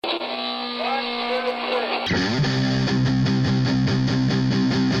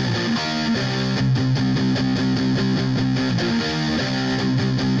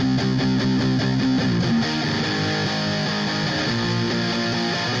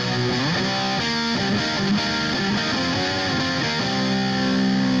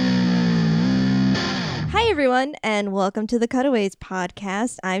everyone, and welcome to the Cutaways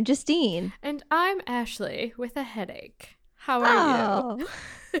podcast. I'm Justine. And I'm Ashley with a headache. How are you?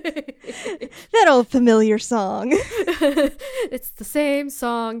 That old familiar song. It's the same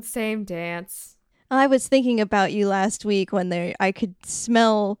song, same dance. I was thinking about you last week when I could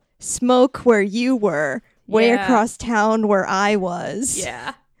smell smoke where you were, way across town where I was.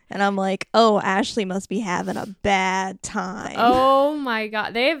 Yeah. And I'm like, oh, Ashley must be having a bad time. Oh my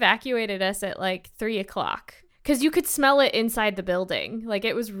God. They evacuated us at like 3 o'clock because you could smell it inside the building. Like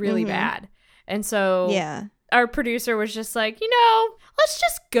it was really bad. And so our producer was just like, let's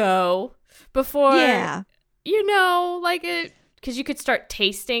just go before, like it, because you could start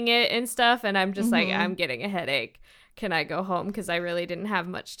tasting it and stuff. And I'm just like, I'm getting a headache. Can I go home? Because I really didn't have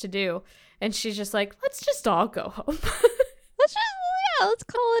much to do. And she's just like, let's just all go home. Let's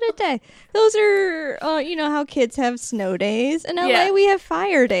call it a day. Those are, how kids have snow days. In LA, we have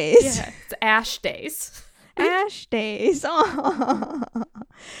fire days. Yeah, it's ash days. Ash days. Aww.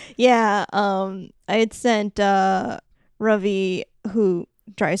 Yeah, I had sent Ravi, who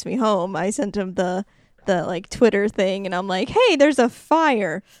drives me home, I sent him the like Twitter thing, and I'm like, hey, there's a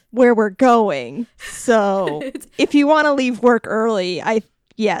fire where we're going. So if you want to leave work early,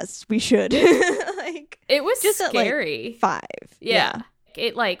 yes, we should. It was just scary. At, 5. Yeah.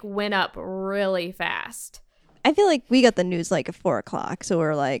 It went up really fast. I feel like we got the news at 4 o'clock. So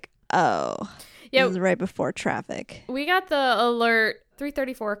we're like, oh, this is right before traffic. We got the alert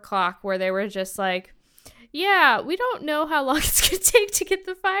 3:34 o'clock where they were just like, yeah, we don't know how long it's going to take to get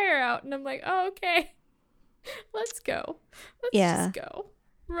the fire out. And I'm like, oh, okay, let's go. Let's just go.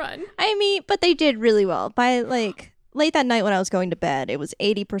 Run. I mean, but they did really well. By late that night when I was going to bed, it was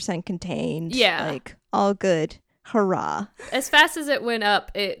 80% contained. Yeah. All good. Hurrah. As fast as it went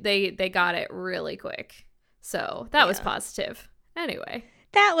up, they got it really quick. So that was positive. Anyway.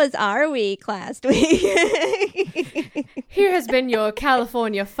 That was our week last week. Here has been your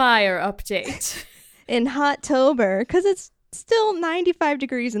California fire update. In Hot-tober, because it's still 95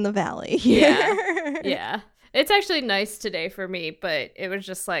 degrees in the valley here. Yeah. It's actually nice today for me, but it was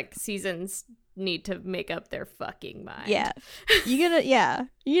just seasons need to make up their fucking mind. Yeah. You gonna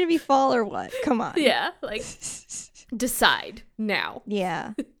be fall or what? Come on. Yeah. Decide now.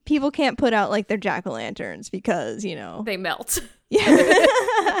 Yeah. People can't put out their jack-o'-lanterns because, they melt.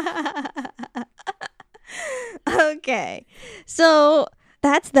 Yeah. Okay. So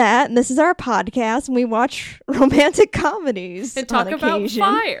that's that. And this is our podcast, and we watch romantic comedies and talk about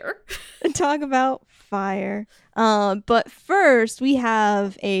fire. And talk about fire. But first, we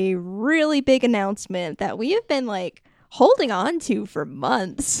have a really big announcement that we have been holding on to for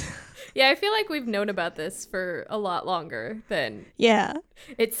months. Yeah, I feel like we've known about this for a lot longer than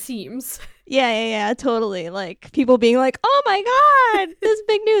it seems. Yeah, totally. People being like, oh my God, this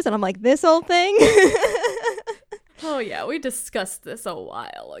big news. And I'm like, this whole thing? Oh, yeah, we discussed this a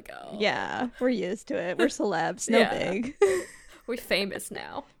while ago. Yeah, we're used to it. We're celebs. No big. We're famous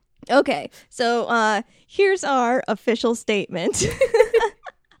now. Okay, so here's our official statement.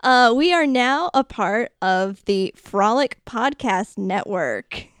 We are now a part of the Frolic Podcast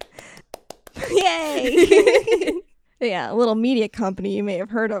Network. Yay! Yeah, a little media company you may have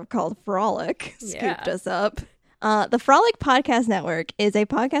heard of called Frolic scooped us up. The Frolic Podcast Network is a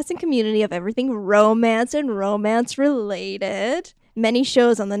podcasting community of everything romance and romance related. Many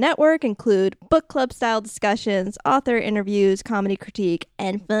shows on the network include book club style discussions, author interviews, comedy critique,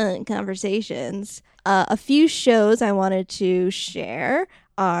 and fun conversations. A few shows I wanted to share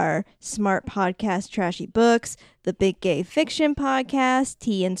are Smart Podcast Trashy Books, the Big Gay Fiction Podcast,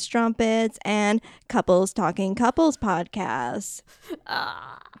 Tea and Strumpets, and Couples Talking Couples Podcasts.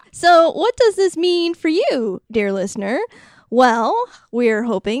 So what does this mean for you, dear listener? Well, we're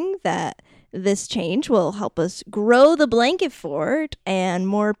hoping that this change will help us grow the blanket fort and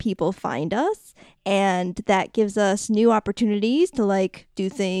more people find us. And that gives us new opportunities to do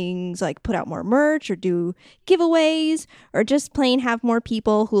things like put out more merch or do giveaways or just plain have more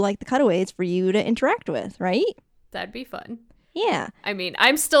people who like the Cutaways for you to interact with, right? That'd be fun. Yeah. I mean,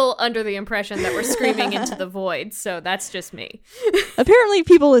 I'm still under the impression that we're screaming into the void, so that's just me. Apparently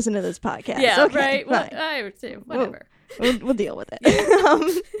people listen to this podcast. Yeah, okay, right. Well, I would say whatever. We'll deal with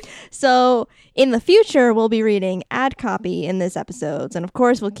it. So in the future, we'll be reading ad copy in this episodes. And of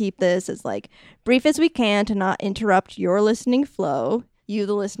course, we'll keep this as brief as we can to not interrupt your listening flow. You,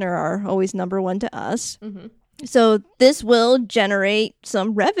 the listener, are always number one to us. Mm-hmm. So this will generate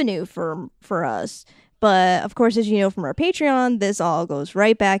some revenue for us. But of course, as you know from our Patreon, this all goes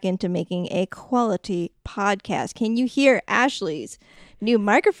right back into making a quality podcast. Can you hear Ashley's new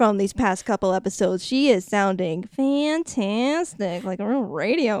microphone these past couple episodes. She is sounding fantastic, like a real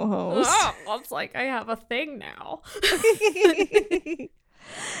radio host. Oh, looks like I have a thing now.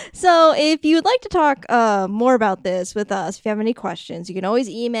 So if you would like to talk more about this with us, if you have any questions, you can always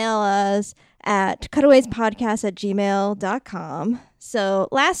email us at cutawayspodcast@gmail.com. So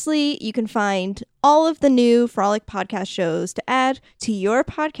lastly, you can find all of the new Frolic podcast shows to add to your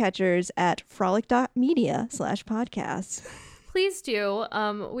podcatchers at frolic.media/podcasts. Please do.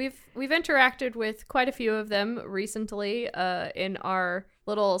 We've interacted with quite a few of them recently in our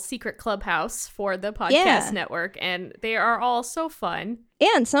little secret clubhouse for the podcast network, and they are all so fun.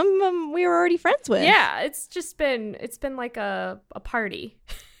 And some of them we were already friends with. Yeah, it's been like a party.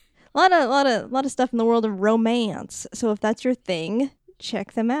 A lot of stuff in the world of romance. So if that's your thing,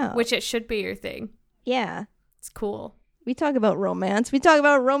 check them out. Which it should be your thing. Yeah. It's cool. We talk about romance. We talk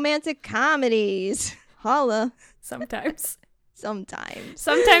about romantic comedies. Holla. Sometimes.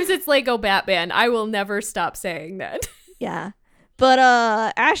 Sometimes it's Lego Batman. I will never stop saying that. Yeah. But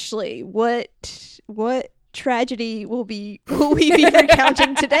Ashley, what tragedy will we be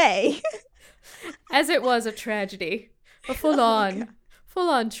recounting today? As it was a tragedy. A full-on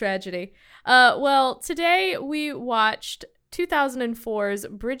tragedy. Well, today we watched 2004's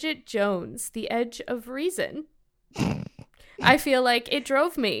Bridget Jones, The Edge of Reason. I feel like it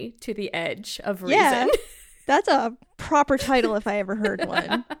drove me to the edge of reason. Yeah, that's a proper title if I ever heard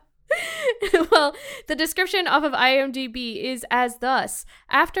one. Well, the description off of IMDb is as thus.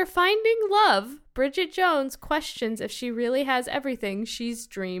 After finding love, Bridget Jones questions if she really has everything she's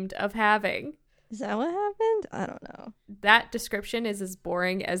dreamed of having. Is that what happened? I don't know. That description is as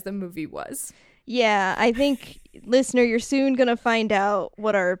boring as the movie was. Yeah, I think, listener, you're soon going to find out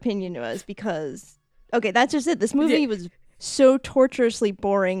what our opinion was because, okay, that's just it. This movie was so torturously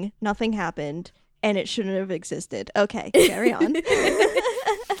boring, nothing happened, and it shouldn't have existed. Okay, carry on.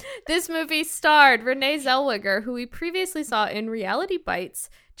 This movie starred Renee Zellweger, who we previously saw in Reality Bites,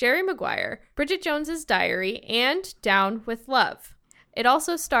 Jerry Maguire, Bridget Jones's Diary, and Down with Love. It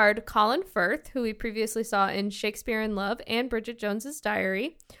also starred Colin Firth, who we previously saw in Shakespeare in Love and Bridget Jones's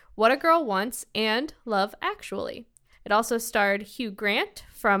Diary, What a Girl Wants, and Love Actually. It also starred Hugh Grant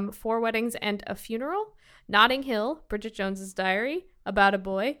from 4 Weddings and a Funeral, Notting Hill, Bridget Jones's Diary, About a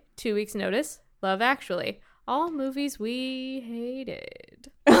Boy, 2 Weeks Notice, Love Actually. All movies we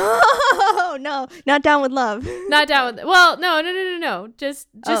hated. Oh no, not Down with Love. Not Down with. Well, no. Just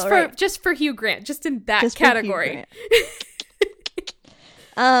for Hugh Grant, just in that just category.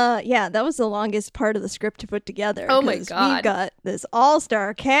 Yeah, that was the longest part of the script to put together. Oh my god, we got this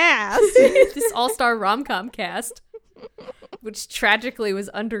all-star cast, this all-star rom-com cast, which tragically was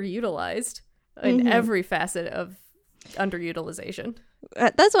underutilized in every facet of underutilization.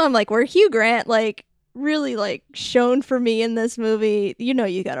 That's why I'm like, where Hugh Grant really shown for me in this movie, you know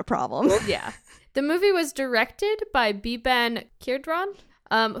you got a problem. Yeah. The movie was directed by Biban Kirdran,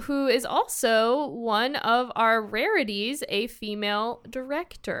 who is also one of our rarities, a female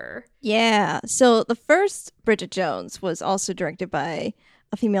director. Yeah. So the first Bridget Jones was also directed by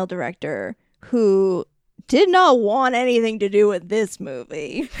a female director who did not want anything to do with this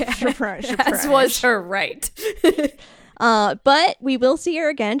movie. As was her right. But we will see her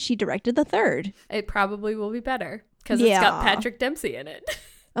again. She directed the third. It probably will be better because it's got Patrick Dempsey in it.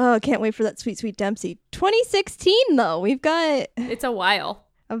 Oh, can't wait for that sweet, sweet Dempsey. 2016, though. We've got... It's a while.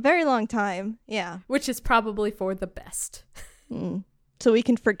 A very long time. Yeah. Which is probably for the best. So we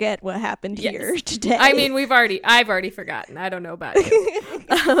can forget what happened here today. I mean, I've already forgotten. I don't know about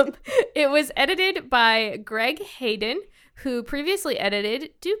you. It was edited by Greg Hayden, who previously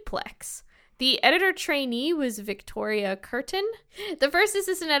edited Duplex. The editor trainee was Victoria Curtin. The first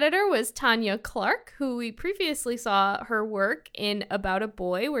assistant editor was Tanya Clark, who we previously saw her work in About a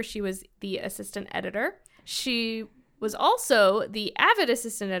Boy, where she was the assistant editor. She was also the Avid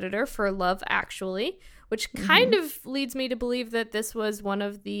assistant editor for Love Actually, which kind of leads me to believe that this was one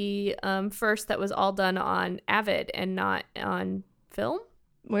of the first that was all done on Avid and not on film.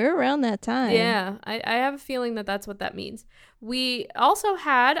 We're around that time. Yeah, I have a feeling that that's what that means. We also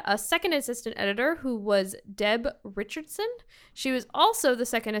had a second assistant editor who was Deb Richardson. She was also the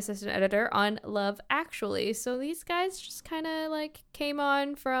second assistant editor on Love Actually. So these guys just kind of came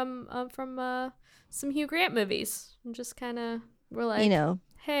on from some Hugh Grant movies and just kind of were like, you know,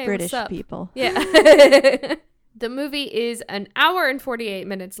 hey, British what's up? People. Yeah. The movie is an hour and 48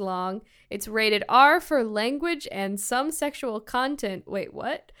 minutes long. It's rated R for language and some sexual content. Wait,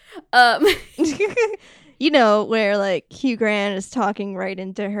 what? You know, where like Hugh Grant is talking right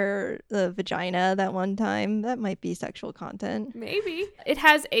into her vagina that one time. That might be sexual content. Maybe. It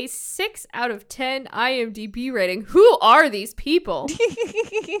has a 6 out of 10 IMDb rating. Who are these people?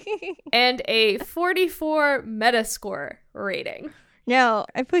 And a 44 Metascore rating. Now,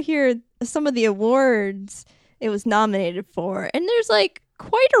 I put here some of the awards it was nominated for, and there's like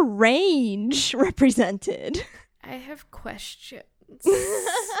quite a range represented. I have questions.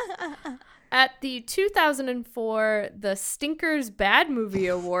 At the 2004 The Stinkers Bad Movie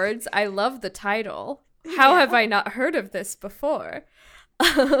Awards, I love the title. How have I not heard of this before?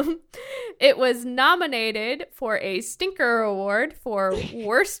 It was nominated for a Stinker Award for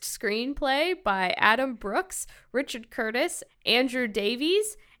Worst Screenplay by Adam Brooks, Richard Curtis, Andrew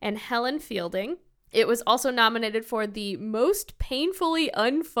Davies, and Helen Fielding. It was also nominated for the Most Painfully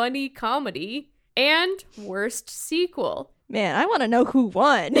Unfunny Comedy and Worst Sequel. Man, I want to know who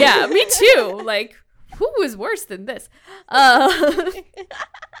won. Yeah, me too. Like, who was worse than this? At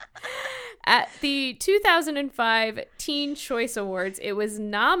the 2005 Teen Choice Awards, it was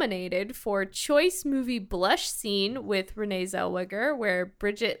nominated for Choice Movie Blush Scene with Renee Zellweger, where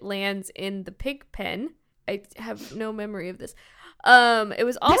Bridget lands in the pig pen. I have no memory of this. It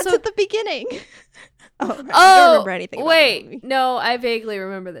was also... That's at the beginning. I don't remember anything about that movie. No, I vaguely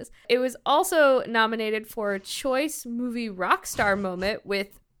remember this. It was also nominated for Choice Movie Rockstar Moment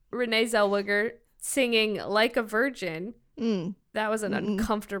with Renee Zellweger singing Like a Virgin. That was an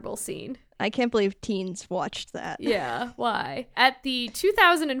uncomfortable scene. I can't believe teens watched that. Yeah, why? At the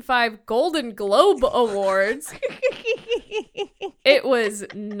 2005 Golden Globe Awards, it was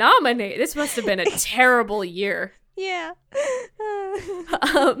nominated. This must have been a terrible year. Yeah.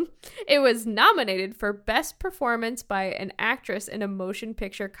 It was nominated for Best Performance by an Actress in a Motion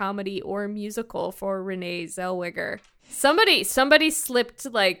Picture Comedy or Musical for Renee Zellweger. Somebody slipped,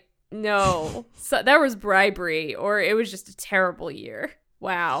 like, no. So, there was bribery, or it was just a terrible year.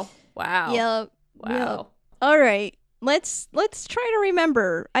 Wow. Yep. All right. Let's try to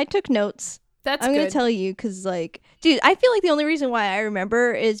remember. I took notes. I'm going to tell you because, like, dude, I feel like the only reason why I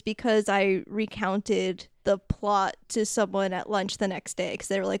remember is because I recounted the plot to someone at lunch the next day because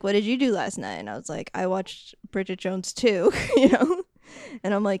they were like, what did you do last night? And I was like, I watched Bridget Jones 2, you know?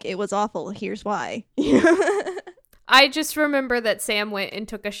 And I'm like, it was awful. Here's why. I just remember that Sam went and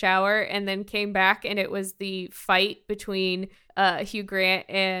took a shower and then came back and it was the fight between Hugh Grant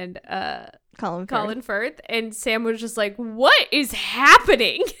and Colin Firth. And Sam was just like, what is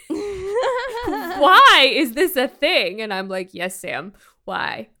happening? Why is this a thing? And I'm like, yes, Sam.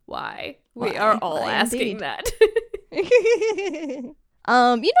 Why? We are all asking that. You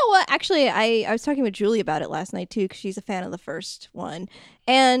know what? Actually, I was talking with Julie about it last night too, because she's a fan of the first one.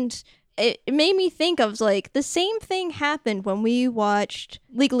 And it made me think of, like, the same thing happened when we watched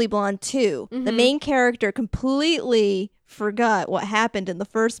Legally Blonde 2. Mm-hmm. The main character completely forgot what happened in the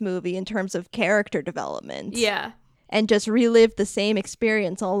first movie in terms of character development. Yeah. And just relived the same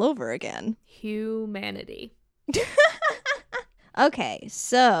experience all over again. Humanity. Okay,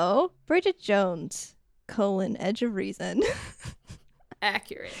 so Bridget Jones, Edge of Reason.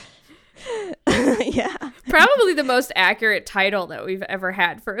 Accurate. Yeah. Probably the most accurate title that we've ever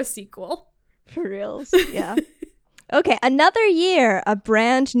had for a sequel. For reals, yeah. Okay, another year, a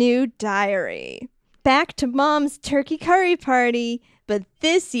brand new diary. Back to Mom's turkey curry party, but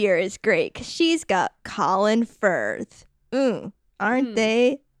this year is great because she's got Colin Firth. Aren't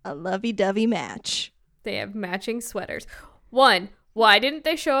they a lovey-dovey match? They have matching sweaters. 1, why didn't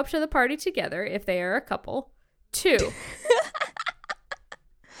they show up to the party together if they are a couple? 2.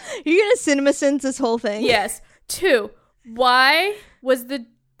 You're gonna CinemaSins this whole thing? Yes. 2, why was the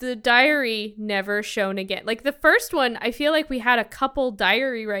diary never shown again? Like, the first one, I feel like we had a couple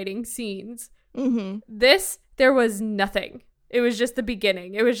diary writing scenes. Mm-hmm. This, there was nothing. It was just the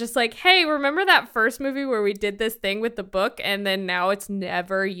beginning. It was just like, hey, remember that first movie where we did this thing with the book and then now it's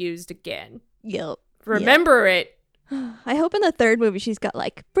never used again? Yep. Remember it. I hope in the third movie she's got,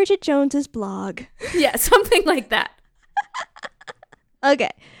 like, Bridget Jones's blog. Yeah, something like that. Okay.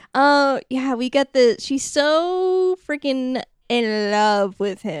 Yeah, we get she's so freaking in love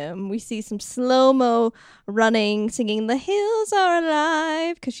with him. We see some slow-mo running, singing "The Hills Are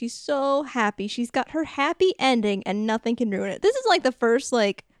Alive" because she's so happy. She's got her happy ending and nothing can ruin it. This is like the first,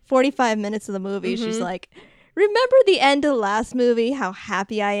 like, 45 minutes of the movie. Mm-hmm. She's like, remember the end of the last movie? How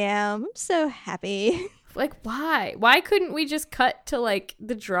happy I am. I'm so happy. Like, why? Why couldn't we just cut to, like,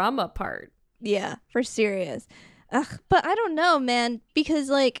 the drama part? Yeah, for serious. Ugh, but I don't know, man, because,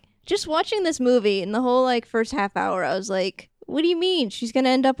 like, Just watching this movie and the whole like first half hour, I was like, what do you mean? She's going to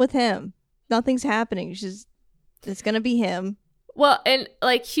end up with him. Nothing's happening. It's going to be him. Well, and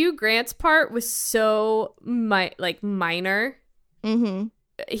like Hugh Grant's part was so minor. Mm-hmm.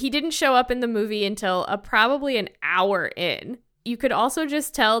 He didn't show up in the movie until probably an hour in. You could also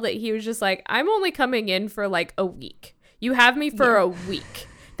just tell that he was just like, I'm only coming in for like a week. You have me for a week.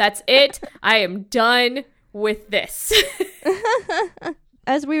 That's it. I am done with this.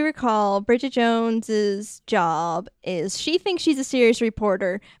 As we recall, Bridget Jones's job is she thinks she's a serious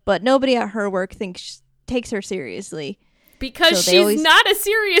reporter, but nobody at her work takes her seriously. Because she's not a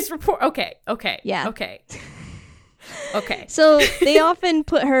serious reporter. Okay. Yeah. Okay. So they often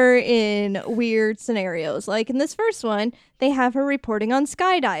put her in weird scenarios. Like in this first one, they have her reporting on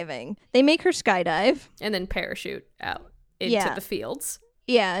skydiving. They make her skydive. And then parachute out into the fields.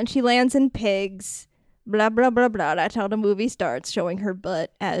 Yeah, and she lands in pigs. Blah, blah, blah, blah. That's how the movie starts, showing her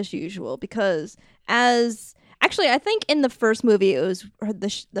butt as usual. Because actually, I think in the first movie, it was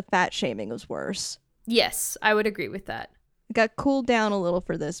the fat shaming was worse. Yes, I would agree with that. It got cooled down a little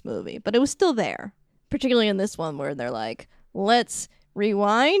for this movie, but it was still there. Particularly in this one where they're like, let's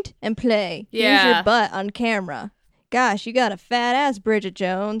rewind and play. Here's your butt on camera. Gosh, you got a fat ass, Bridget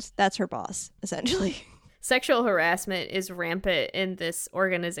Jones. That's her boss, essentially. Sexual harassment is rampant in this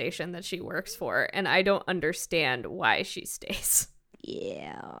organization that she works for, and I don't understand why she stays.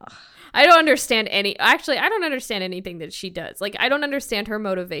 Yeah. I don't understand I don't understand anything that she does. Like, I don't understand her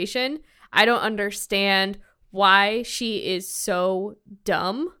motivation. I don't understand why she is so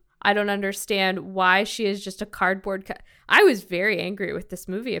dumb. I don't understand why she is just a cardboard. I was very angry with this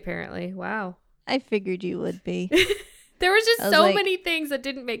movie, apparently. Wow. I figured you would be. There was just so many things that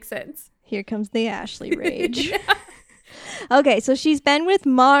didn't make sense. Here comes the Ashley rage. Yeah. Okay, so she's been with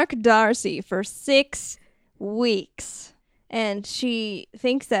Mark Darcy for 6 weeks. And she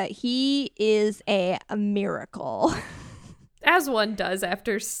thinks that he is a miracle. As one does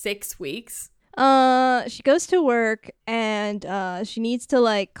after 6 weeks. She goes to work and she needs to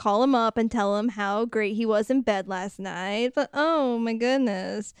like call him up and tell him how great he was in bed last night. But oh my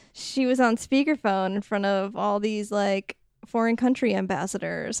goodness, she was on speakerphone in front of all these like foreign country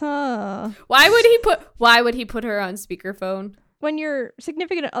ambassadors. Huh? Why would he put her on speakerphone? When your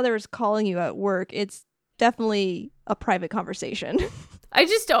significant other is calling you at work, it's definitely a private conversation. I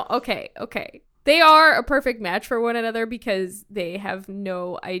just don't. Okay. They are a perfect match for one another because they have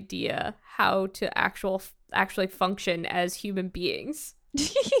no idea how to actually function as human beings.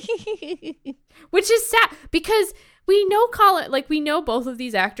 Which is sad because we know both of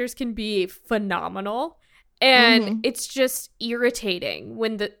these actors can be phenomenal, and it's just irritating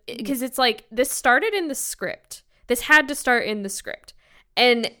because it's like this started in the script. This had to start in the script.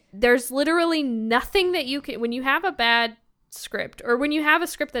 And there's literally nothing that you can, when you have a bad script or when you have a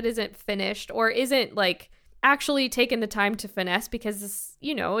script that isn't finished or isn't like actually taken the time to finesse because this,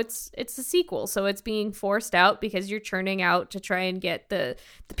 it's a sequel, so it's being forced out because you're churning out to try and get the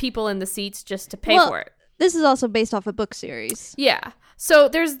people in the seats just to pay for it. This is also based off a book series. Yeah. So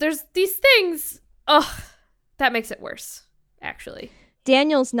there's these things. Ugh, that makes it worse, actually.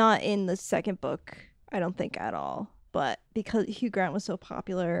 Daniel's not in the second book, I don't think, at all. But because Hugh Grant was so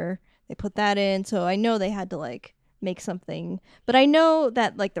popular, they put that in. So I know they had to like make something. But I know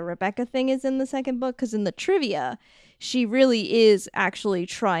that like the Rebecca thing is in the second book because in the trivia, she really is actually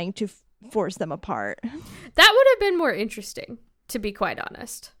trying to force them apart. That would have been more interesting, to be quite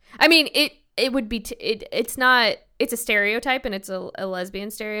honest. I mean, it would be it's a stereotype, and it's a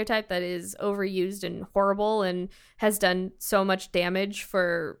lesbian stereotype that is overused and horrible and has done so much damage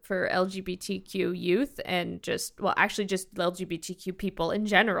for LGBTQ youth and just LGBTQ people in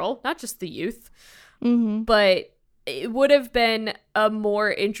general, not just the youth. Mm-hmm. But it would have been a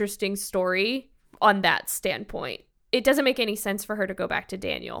more interesting story on that standpoint. It doesn't make any sense for her to go back to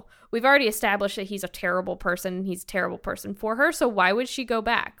Daniel. We've already established that he's a terrible person and he's a terrible person for her. So why would she go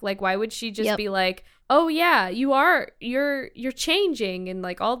back? Like, why would she just be like, oh yeah, you're changing and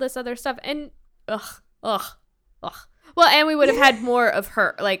like all this other stuff. And ugh. Well, and we would have had more of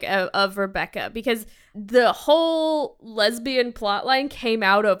her, like of Rebecca, because the whole lesbian plotline came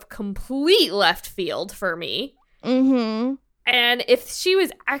out of complete left field for me. Mm-hmm. And if she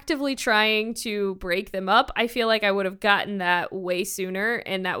was actively trying to break them up, I feel like I would have gotten that way sooner,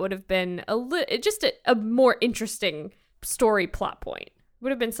 and that would have been a more interesting story plot point.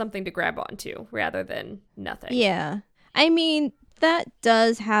 Would have been something to grab onto rather than nothing. Yeah. I mean, that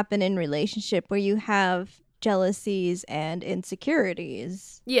does happen in relationship where you have jealousies and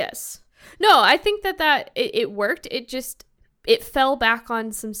insecurities. Yes. No, I think that it worked. It fell back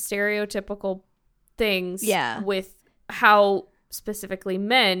on some stereotypical things with how specifically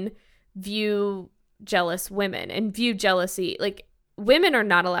men, view jealous women and view jealousy. Like, women are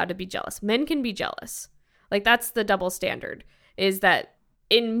not allowed to be jealous. Men can be jealous. Like, that's the double standard, is that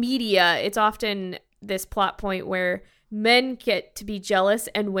in media, it's often this plot point where men get to be jealous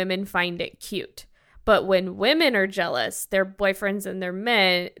and women find it cute. But when women are jealous, their boyfriends and their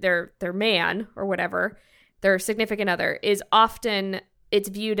man or whatever, their significant other, is often, it's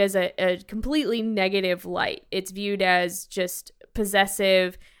viewed as a completely negative light. It's viewed as just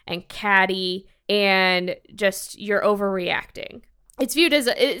possessive and catty and just you're overreacting. It's viewed as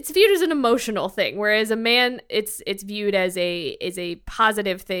an emotional thing, whereas a man, it's viewed as a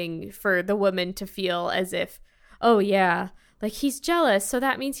positive thing for the woman to feel as if, oh yeah, like, he's jealous, so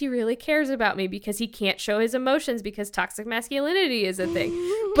that means he really cares about me because he can't show his emotions because toxic masculinity is a thing.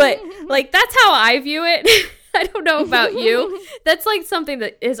 But, like, that's how I view it. I don't know about you. That's, like, something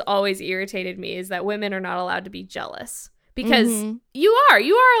that has always irritated me, is that women are not allowed to be jealous. Because you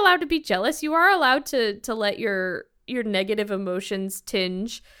are allowed to be jealous. You are allowed to let your negative emotions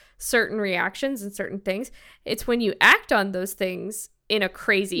tinge certain reactions and certain things. It's when you act on those things in a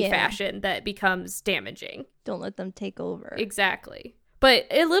crazy fashion that becomes damaging. Don't let them take over. Exactly. But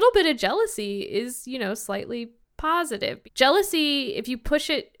a little bit of jealousy is, slightly positive. Jealousy, if you put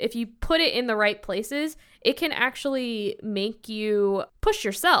it in the right places, it can actually make you push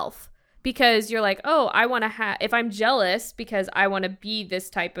yourself, because you're like, oh, if I'm jealous because I want to be this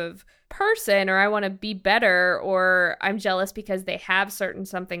type of person, or I want to be better, or I'm jealous because they have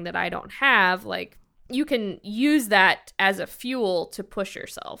something that I don't have, like, you can use that as a fuel to push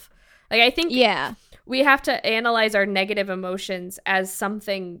yourself. Like, I think we have to analyze our negative emotions as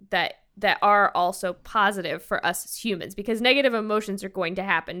something that are also positive for us as humans, because negative emotions are going to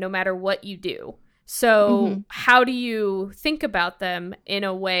happen no matter what you do. So how do you think about them in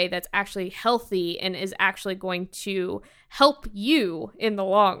a way that's actually healthy and is actually going to help you in the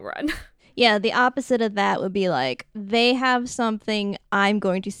long run? Yeah, the opposite of that would be like, they have something, I'm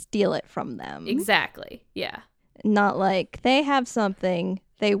going to steal it from them. Exactly. Yeah. Not like, they have something,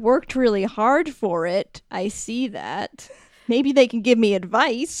 they worked really hard for it, I see that. Maybe they can give me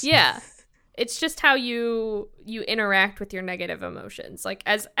advice. Yeah. It's just how you interact with your negative emotions. Like,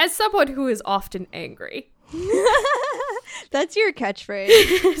 as someone who is often angry. That's your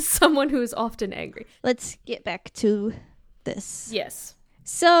catchphrase. Someone who is often angry. Let's get back to this. Yes.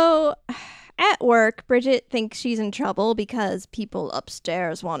 So, at work, Bridget thinks she's in trouble because people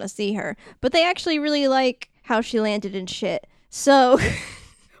upstairs want to see her. But they actually really like how she landed in shit. So...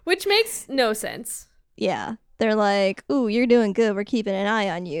 Which makes no sense. Yeah. They're like, ooh, you're doing good. We're keeping an eye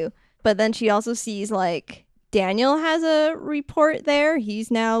on you. But then she also sees, like, Daniel has a report there.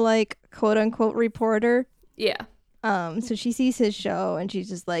 He's now, like, quote-unquote reporter. Yeah. So she sees his show, and she's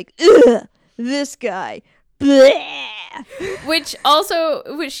just like, ugh, this guy. Bleh. Which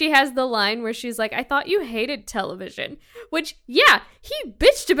she has the line where she's like, I thought you hated television. Which, yeah, he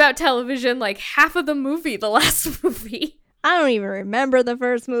bitched about television like half of the movie, the last movie. I don't even remember the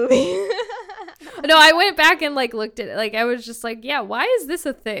first movie. No, I went back and, like, looked at it. Like, I was just like, yeah, why is this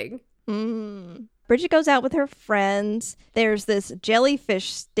a thing? Bridget goes out with her friends. There's this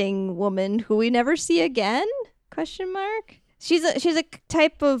jellyfish sting woman who we never see again? ? She's a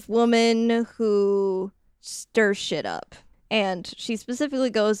type of woman who stirs shit up. And she specifically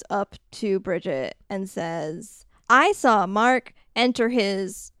goes up to Bridget and says, I saw Mark enter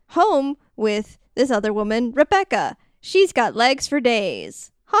his home with this other woman, Rebecca. She's got legs for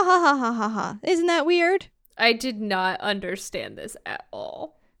days. Ha ha ha ha ha ha. Isn't that weird? I did not understand this at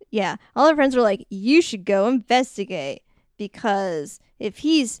all. Yeah. All her friends were like, you should go investigate. Because if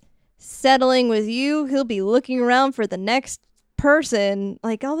he's settling with you, he'll be looking around for the next person.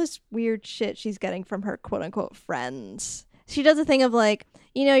 Like, all this weird shit she's getting from her quote-unquote friends. She does a thing of like,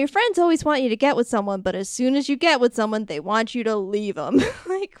 your friends always want you to get with someone, but as soon as you get with someone, they want you to leave them.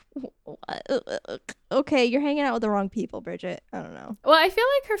 Like, what? Okay, you're hanging out with the wrong people, Bridget. I don't know. Well, I feel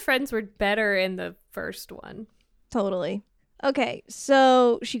like her friends were better in the first one. Totally. Okay,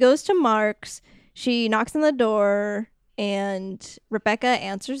 so she goes to Mark's. She knocks on the door, and Rebecca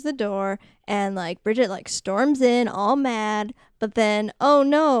answers the door, and, like, Bridget, like, storms in all mad, but then, oh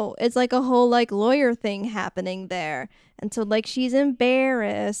no, it's like a whole, like, lawyer thing happening there. And so, like, she's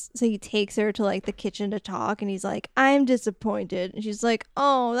embarrassed. So he takes her to, like, the kitchen to talk. And he's like, I'm disappointed. And she's like,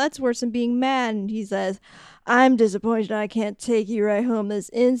 oh, that's worse than being mad. And he says, I'm disappointed I can't take you right home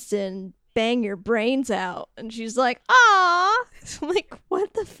this instant and bang your brains out. And she's like, ah. Like,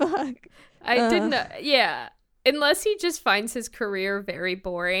 what the fuck? I didn't know. Yeah. Unless he just finds his career very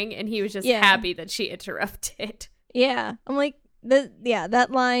boring. And he was just happy that she interrupted. Yeah. I'm like, that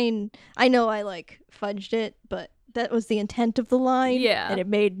line, I know I, like, fudged it. But that was the intent of the line. Yeah. And it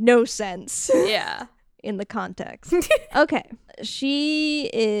made no sense. Yeah. In the context. Okay. She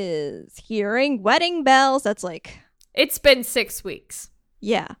is hearing wedding bells. That's like... It's been 6 weeks.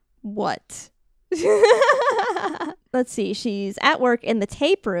 Yeah. What? Let's see. She's at work in the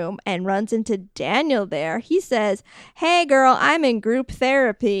tape room and runs into Daniel there. He says, "Hey, girl, I'm in group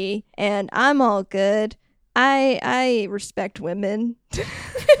therapy and I'm all good. I respect women."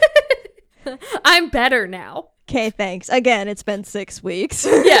 I'm better now. Okay, thanks. Again, it's been 6 weeks.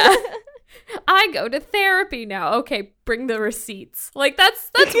 Yeah. I go to therapy now. Okay, bring the receipts. Like, that's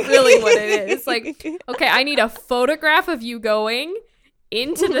really what it is. Like, okay, I need a photograph of you going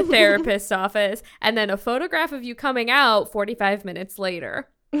into the therapist's office and then a photograph of you coming out 45 minutes later.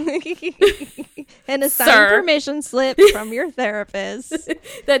 And a signed permission slip from your therapist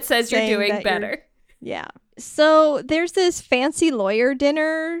that says you're doing better. Yeah. So there's this fancy lawyer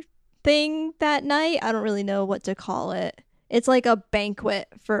dinner thing that night. I don't really know what to call it. It's like a banquet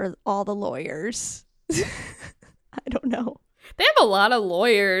for all the lawyers. I don't know. They have a lot of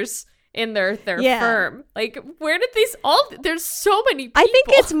lawyers in their firm. Like, where did these all... There's so many people. I think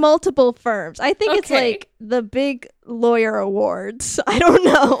it's multiple firms. I think it's like the big lawyer awards. I don't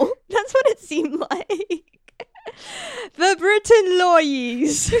know. That's what it seemed like. The Britain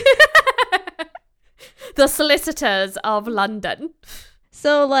lawyers. The solicitors of London.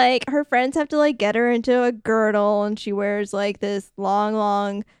 So, like, her friends have to, like, get her into a girdle, and she wears, like, this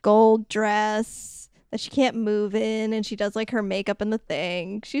long gold dress that she can't move in, and she does, like, her makeup and the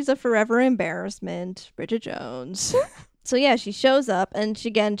thing. She's a forever embarrassment, Bridget Jones. So, yeah, she shows up, and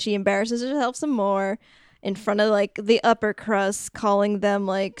she embarrasses herself some more in front of, like, the upper crust, calling them,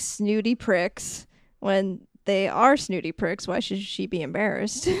 like, snooty pricks. When they are snooty pricks, why should she be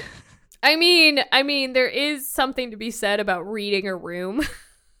embarrassed? I mean, there is something to be said about reading a room.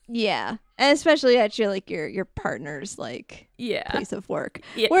 Yeah, and especially at your partner's place of work.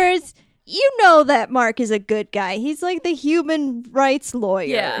 Yeah. Whereas you know that Mark is a good guy. He's like the human rights lawyer.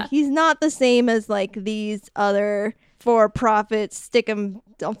 Yeah. He's not the same as like these other for-profit stick 'em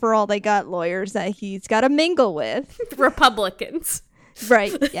for all they got lawyers that he's got to mingle with. Republicans.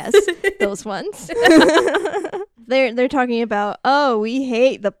 Right. Yes, those ones. They're talking about, oh, we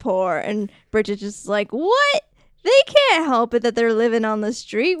hate the poor, and Bridget's just like, what? They can't help it that they're living on the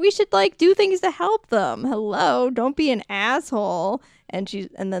street. We should like do things to help them. Hello, don't be an asshole. And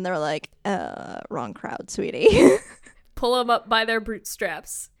then they're like, wrong crowd, sweetie. Pull them up by their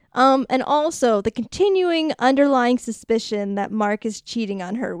bootstraps. And also the continuing underlying suspicion that Mark is cheating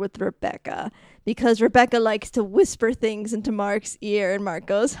on her with Rebecca, because Rebecca likes to whisper things into Mark's ear, and Mark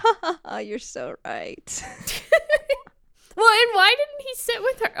goes, "Ha ha ha, you're so right." Well, and why didn't he sit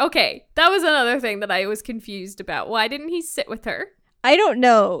with her? Okay, that was another thing that I was confused about. Why didn't he sit with her? I don't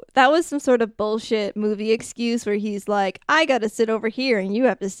know. That was some sort of bullshit movie excuse where he's like, I gotta sit over here and you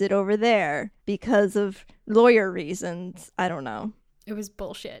have to sit over there because of lawyer reasons. I don't know. It was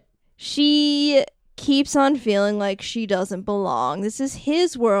bullshit. She keeps on feeling like she doesn't belong. This is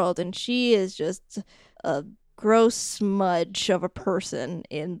his world, and she is just a gross smudge of a person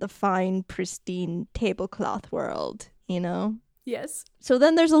in the fine, pristine tablecloth world, you know? Yes. So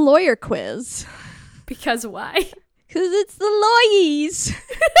then there's a lawyer quiz. Because why? Because it's the lawyers.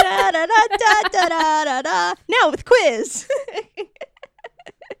 Da, da, da, da, da, da, da, da. Now with quiz.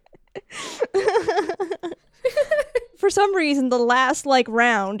 For some reason, the last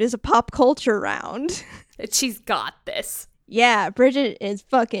round is a pop culture round. She's got this. Yeah, Bridget is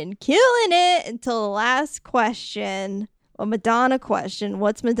fucking killing it until the last question. A Madonna question.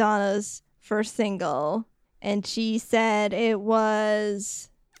 What's Madonna's first single? And she said it was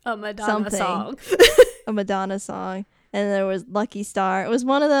a Madonna song. A Madonna song. And there was Lucky Star. It was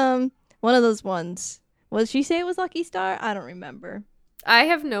one of them. One of those ones. Was she say it was Lucky Star? I don't remember. I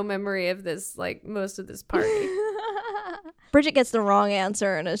have no memory of this, most of this party. Bridget gets the wrong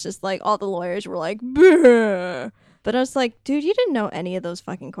answer, and it's just all the lawyers were like, "Bleh." But I was like, dude, you didn't know any of those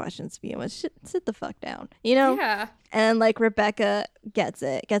fucking questions to begin with. Sit the fuck down, you know? Yeah. And Rebecca gets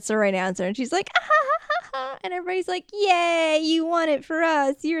the right answer, and she's like, ah, ha, ha, ha, ha. And everybody's like, yay, you won it for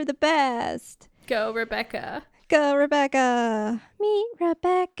us. You're the best. Go, Rebecca. Go, Rebecca. Meet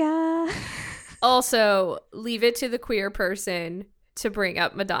Rebecca. Also, leave it to the queer person to bring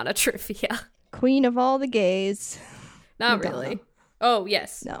up Madonna trivia. Queen of all the gays. Not Madonna. really. Oh,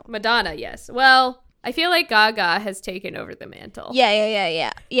 yes. No. Madonna, yes. Well, I feel like Gaga has taken over the mantle.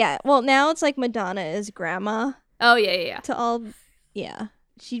 Yeah. Well, now it's Madonna is grandma. Oh, yeah. To all, yeah.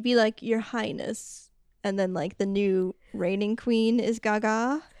 She'd be like, Your Highness. And then the new reigning queen is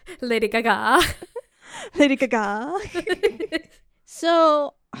Gaga. Lady Gaga. Lady Gaga.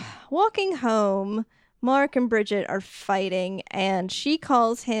 So, walking home, Mark and Bridget are fighting, and she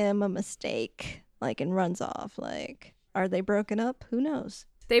calls him a mistake, like, and runs off. Like, are they broken up? Who knows?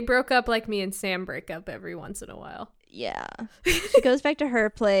 They broke up like me and Sam break up every once in a while. Yeah. She goes back to her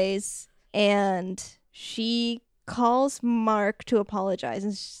place, and she calls Mark to apologize,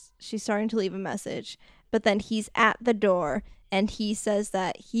 and she's starting to leave a message. But then he's at the door, and he says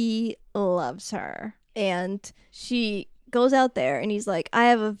that he loves her. And she goes out there, and he's like, I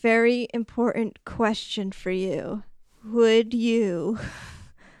have a very important question for you. Would you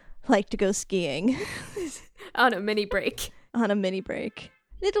like to go skiing? On a mini break. On a mini break.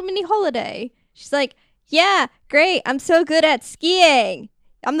 Little mini holiday. She's like, yeah, great. I'm so good at skiing.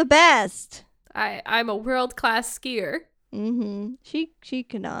 I'm the best. I'm a world-class skier. Mm-hmm. She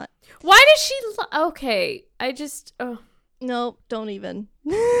cannot. Why does she... Okay. I just... Oh. No, don't even.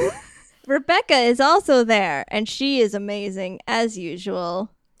 Rebecca is also there, and she is amazing, as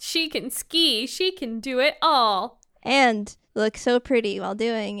usual. She can ski. She can do it all. And look so pretty while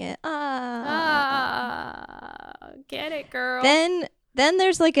doing it. Get it, girl. Then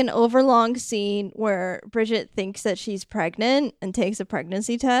there's like an overlong scene where Bridget thinks that she's pregnant and takes a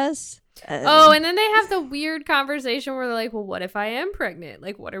pregnancy test. And then they have the weird conversation where they're like, well, what if I am pregnant?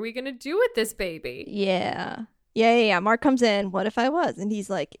 Like, what are we going to do with this baby? Yeah. Mark comes in, what if I was? And he's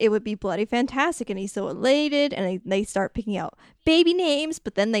like, it would be bloody fantastic. And he's so elated. And they start picking out baby names,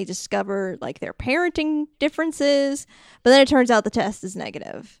 but then they discover like their parenting differences. But then it turns out the test is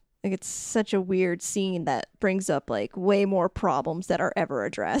negative. Like, it's such a weird scene that brings up like way more problems that are ever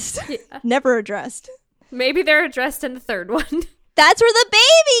addressed. Yeah. Never addressed. Maybe they're addressed in the third one. That's where the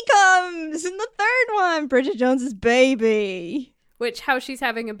baby comes in the third one. Bridget Jones's baby. Which, how she's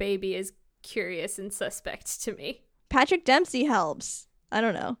having a baby is curious and suspect to me. Patrick Dempsey helps. I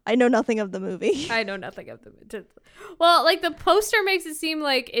don't know. I know nothing of the movie. I know nothing of the movie. Well, like, the poster makes it seem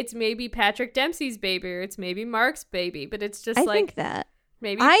like it's maybe Patrick Dempsey's baby or it's maybe Mark's baby, but it's just I think that.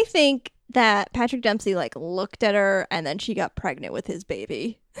 Maybe. I think that Patrick Dempsey like looked at her and then she got pregnant with his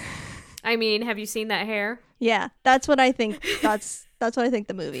baby. I mean, have you seen that hair? Yeah, that's what I think. That's what I think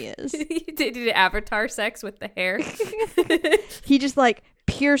the movie is. Did Avatar sex with the hair? He just like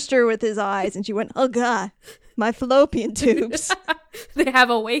pierced her with his eyes, and she went, "Oh God, my fallopian tubes." They have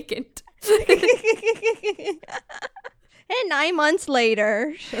awakened. And 9 months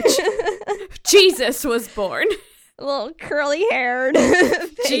later, Jesus was born. A little curly haired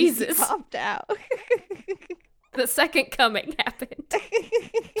Jesus popped out. The second coming happened.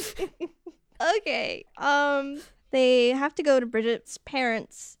 Okay. They have to go to Bridget's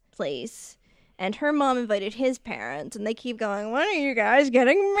parents' place, and her mom invited his parents, and they keep going, when are you guys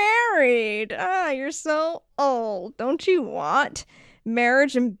getting married? You're so old. Don't you want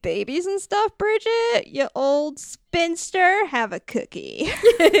marriage and babies and stuff, Bridget? You old spinster. Have a cookie.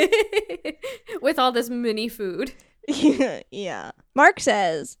 With all this mini food. Yeah. Mark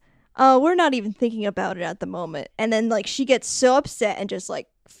says, we're not even thinking about it at the moment. And then, like, she gets so upset and just, like,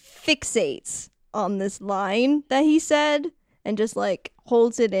 fixates on this line that he said and just, like,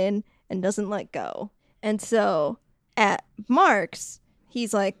 holds it in and doesn't let go. And so at Mark's,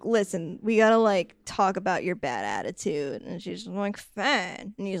 he's like, listen, we gotta, like, talk about your bad attitude. And she's like,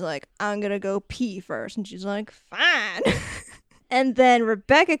 fine. And he's like, I'm gonna go pee first. And she's like, fine. And then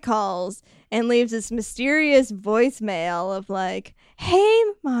Rebecca calls and leaves this mysterious voicemail of like, hey,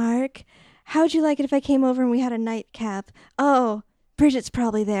 Mark, how'd you like it if I came over and we had a nightcap? Oh, Bridget's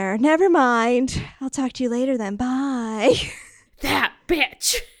probably there. Never mind. I'll talk to you later then. Bye. That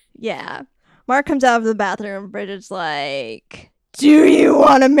bitch. Yeah. Mark comes out of the bathroom. Bridget's like, do you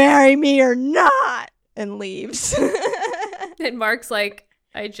want to marry me or not? And leaves. And Mark's like,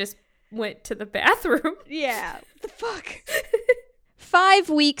 I just went to the bathroom. Yeah. What the fuck? 5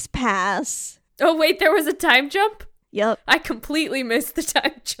 weeks pass. Oh, wait, there was a time jump? Yep. I completely missed the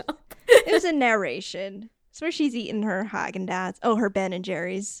time jump. It was a narration. It's where she's eating her Haagen-Dazs. Oh, her Ben and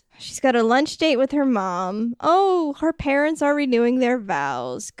Jerry's. She's got a lunch date with her mom. Oh, her parents are renewing their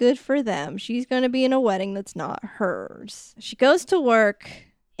vows. Good for them. She's going to be in a wedding that's not hers. She goes to work,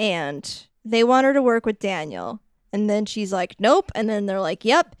 and they want her to work with Daniel. And then she's like, nope. And then they're like,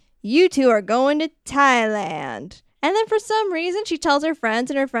 yep, you two are going to Thailand. And then for some reason, she tells her friends,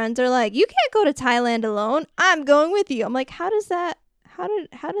 and her friends are like, you can't go to Thailand alone. I'm going with you. I'm like, how does that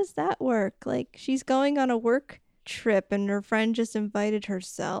work? Like, she's going on a work trip, and her friend just invited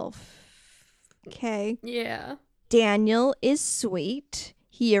herself. Okay. Yeah. Daniel is sweet.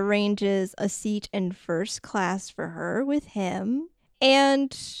 He arranges a seat in first class for her with him.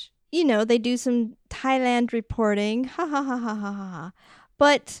 And, you know, they do some Thailand reporting. Ha ha ha ha ha ha.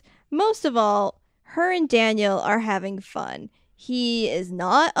 But most of all, her and Daniel are having fun. He is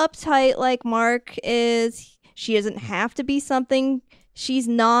not uptight like Mark is. She doesn't have to be something. She's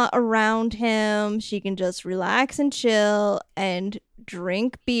not around him. She can just relax and chill and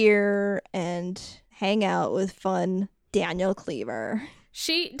drink beer and hang out with fun Daniel Cleaver.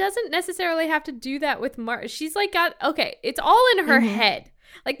 She doesn't necessarily have to do that with Mark. She's like it's all in her head.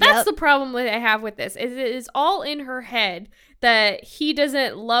 Like, that's the problem that I have with this. Is it is all in her head that he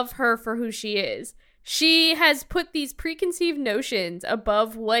doesn't love her for who she is. She has put these preconceived notions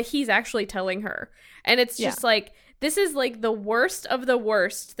above what he's actually telling her. And it's just like, this is like the worst of the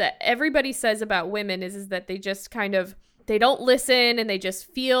worst that everybody says about women is that they just kind of, they don't listen and they just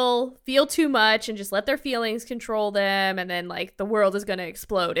feel too much and just let their feelings control them. And then like the world is going to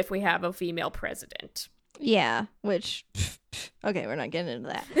explode if we have a female president. Yeah, which, okay, we're not getting into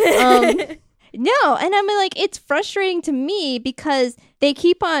that. No, and I'm like, it's frustrating to me because they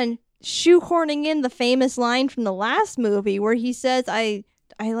keep on shoehorning in the famous line from the last movie where he says, I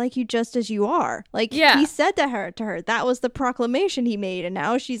like you just as you are. Like, he said to her, that was the proclamation he made. And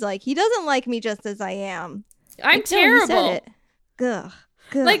now she's like, he doesn't like me just as I am. I'm like, terrible. No, he said it. Ugh.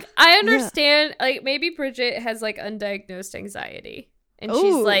 Like, I understand, like, maybe Bridget has, like, undiagnosed anxiety. And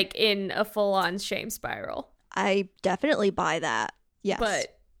she's, like, in a full-on shame spiral. I definitely buy that. Yes.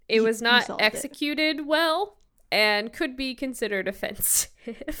 But it was not executed well and could be considered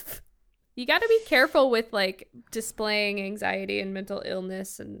offensive. You got to be careful with, like, displaying anxiety and mental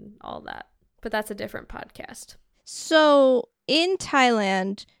illness and all that. But that's a different podcast. So, in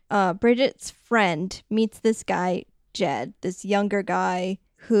Thailand, Bridget's friend meets this guy, Jed, this younger guy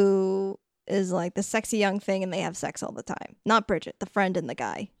who is, like, the sexy young thing, and they have sex all the time. Not Bridget, the friend and the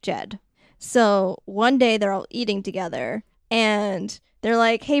guy, Jed. So, one day they're all eating together, and they're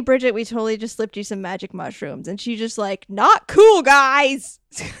like, hey, Bridget, we totally just slipped you some magic mushrooms. And she's just like, not cool, guys!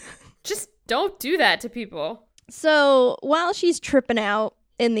 Just don't do that to people. So while she's tripping out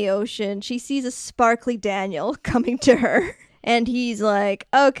in the ocean, she sees a sparkly Daniel coming to her. And he's like,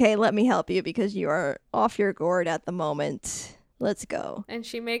 okay, let me help you because you are off your gourd at the moment. Let's go. And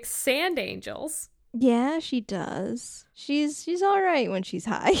she makes sand angels. Yeah, she does. She's all right when she's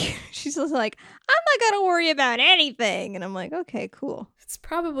high. She's just like, I'm not going to worry about anything. And I'm like, okay, cool. It's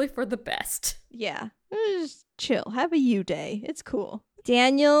probably for the best. Yeah. Just chill. Have a you day. It's cool.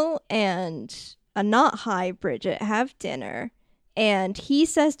 Daniel and a not high Bridget have dinner, and he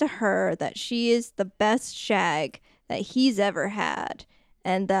says to her that she is the best shag that he's ever had,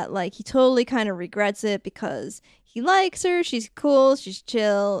 and that like he totally kind of regrets it because he likes her, she's cool, she's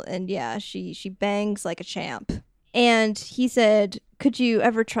chill, and yeah, she bangs like a champ. And he said, could you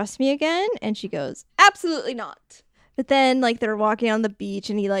ever trust me again? And she goes, absolutely not. But then like they're walking on the beach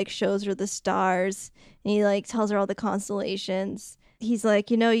and he like shows her the stars and he like tells her all the constellations. He's like,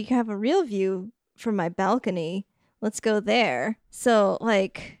 you know, you can have a real view from my balcony. Let's go there. So,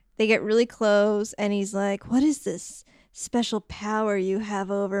 like, they get really close, and he's like, what is this special power you have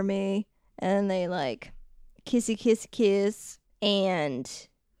over me? And they, like, kissy, kiss, kiss, and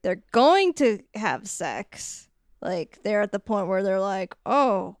they're going to have sex. Like, they're at the point where they're like,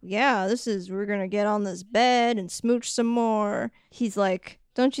 oh, yeah, we're gonna get on this bed and smooch some more. He's like,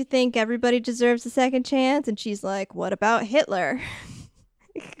 don't you think everybody deserves a second chance? And she's like, what about Hitler?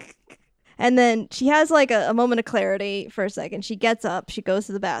 And then she has like a moment of clarity for a second. She gets up, she goes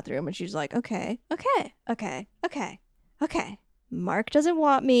to the bathroom, and she's like, okay. Mark doesn't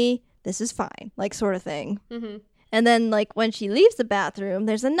want me. This is fine, like sort of thing. Mm-hmm. And then like when she leaves the bathroom,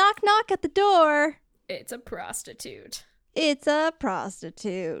 there's a knock at the door. It's a prostitute.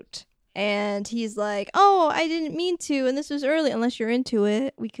 And he's like, oh, I didn't mean to, and this was early. Unless you're into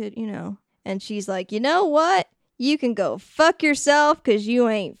it, we could, you know. And she's like, you know what? You can go fuck yourself because you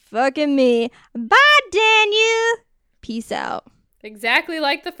ain't fucking me. Bye, Daniel. Peace out. Exactly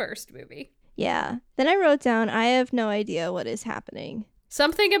like the first movie. Yeah. Then I wrote down, I have no idea what is happening.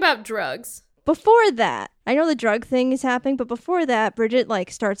 Something about drugs. Before that, I know the drug thing is happening, but before that, Bridget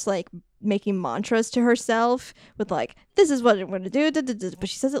like starts like making mantras to herself with like, this is what I'm going to do. But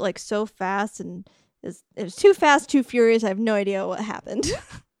she says it like so fast and it was too fast, too furious. I have no idea what happened.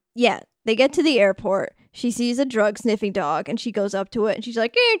 Yeah. They get to the airport. She sees a drug-sniffing dog, and she goes up to it, and she's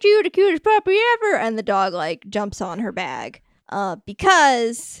like, ain't you the cutest puppy ever? And the dog, like, jumps on her bag.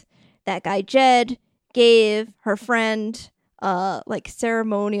 Because that guy Jed gave her friend, like,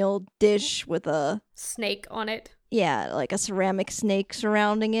 ceremonial dish with a... snake on it. Yeah, like a ceramic snake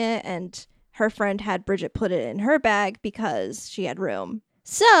surrounding it, and her friend had Bridget put it in her bag because she had room.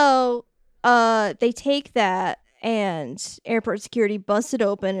 So, they take that, and airport security busts it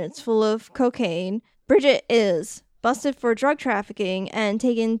open, and it's full of cocaine. Bridget is busted for drug trafficking and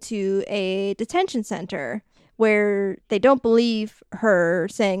taken to a detention center where they don't believe her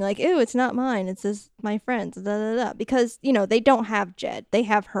saying like, ew, it's not mine, it's just my friend's, da, da, da. Because, you know, they don't have Jed, they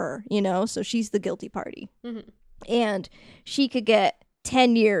have her, you know, so she's the guilty party. Mm-hmm. And she could get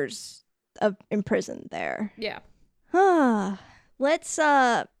 10 years of imprisoned there. Yeah. Let's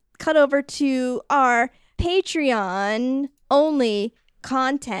cut over to our Patreon only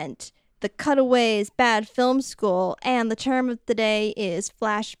content, the Cutaways Bad Film School, and the term of the day is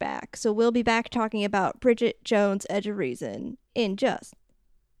flashback. So we'll be back talking about Bridget Jones' Edge of Reason in just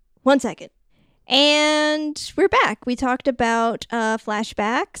 1 second. And we're back. We talked about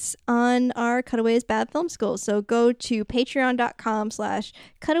flashbacks on our Cutaways Bad Film School. So go to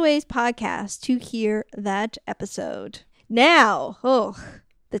patreon.com/Cutaways podcast to hear that episode. Now,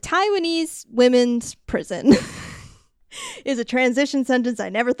 the Taiwanese women's prison is a transition sentence I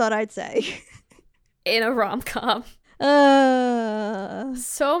never thought I'd say. In a rom-com. So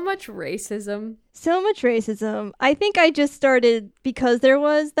much racism. So much racism. I think I just started, because there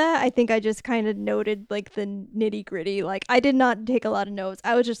was that, I think I just kind of noted like the nitty gritty. Like I did not take a lot of notes.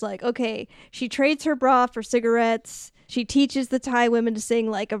 I was just like, okay, she trades her bra for cigarettes. She teaches the Thai women to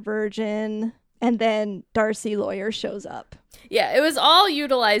sing like a virgin. And then Darcy lawyer shows up. Yeah, it was all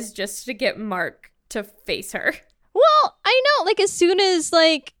utilized just to get Mark to face her. Well, I know, like as soon as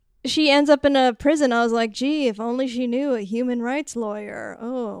like she ends up in a prison, I was like, gee, if only she knew a human rights lawyer.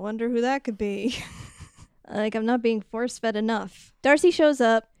 Oh, I wonder who that could be. Like, I'm not being force-fed enough. Darcy shows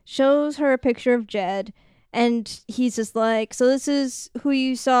up, shows her a picture of Jed, and he's just like, so this is who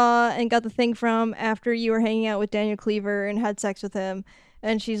you saw and got the thing from after you were hanging out with Daniel Cleaver and had sex with him.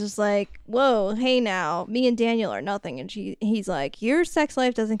 And she's just like, whoa, hey now, me and Daniel are nothing. And he's like, your sex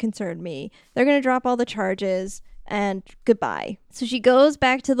life doesn't concern me. They're going to drop all the charges. And goodbye. So she goes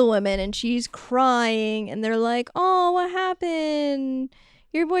back to the women and she's crying and they're like, oh, what happened?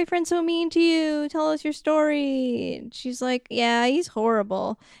 Your boyfriend's so mean to you. Tell us your story. And she's like, yeah, he's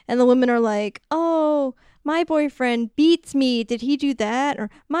horrible. And the women are like, oh, my boyfriend beats me. Did he do that?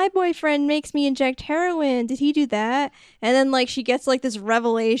 Or my boyfriend makes me inject heroin. Did he do that? And then like she gets like this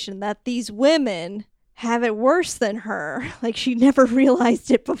revelation that these women have it worse than her. Like she never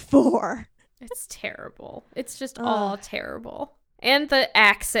realized it before. It's terrible. It's just all terrible. And the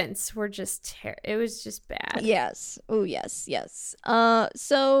accents were just it was just bad. Yes. Oh, yes, yes.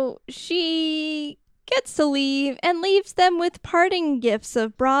 So she gets to leave and leaves them with parting gifts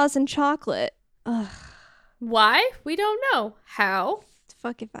of bras and chocolate. Ugh. Why? We don't know. How?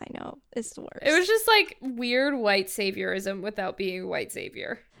 Fuck if I know. It's the worst. It was just like weird white saviorism without being white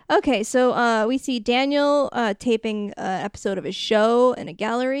savior. Okay, so we see Daniel taping an episode of his show in a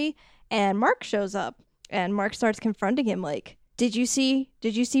gallery. And Mark shows up, and Mark starts confronting him like, did you see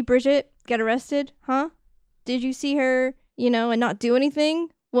Bridget get arrested? Huh? Did you see her, and not do anything?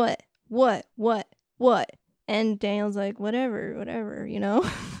 What? And Daniel's like, whatever,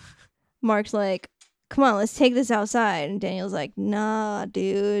 Mark's like, come on, let's take this outside. And Daniel's like, nah,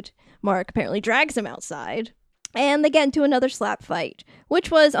 dude. Mark apparently drags him outside, and they get into another slap fight, which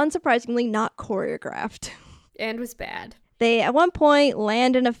was unsurprisingly not choreographed. And was bad. They, at one point,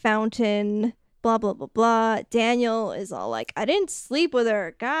 land in a fountain, blah, blah, blah, blah. Daniel is all like, I didn't sleep with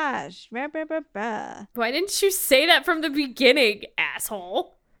her. Gosh. Blah, blah, blah, blah. Why didn't you say that from the beginning,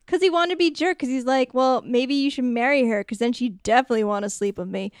 asshole? Because he wanted to be a jerk. Because he's like, well, maybe you should marry her. Because then she'd definitely want to sleep with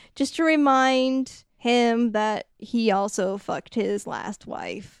me. Just to remind him that he also fucked his last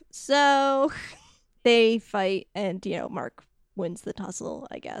wife. So they fight and, Mark wins the tussle,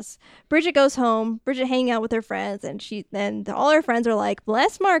 I guess. Bridget goes home. Bridget hanging out with her friends, and all her friends are like,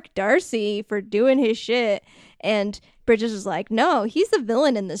 bless Mark Darcy for doing his shit. And Bridget's just like, no, he's the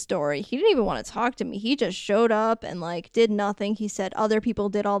villain in this story. He didn't even want to talk to me. He just showed up and like did nothing. He said other people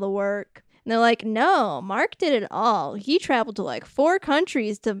did all the work. And they're like, no, Mark did it all. He traveled to like 4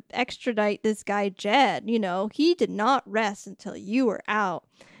 countries to extradite this guy Jed. He did not rest until you were out.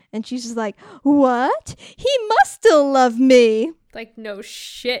 And she's just like, what? He must still love me. Like, no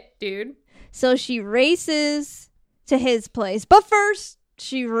shit, dude. So she races to his place. But first,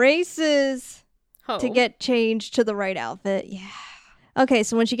 she races to get changed to the right outfit. Yeah. Okay,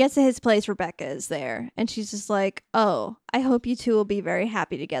 so when she gets to his place, Rebecca is there. And she's just like, oh, I hope you two will be very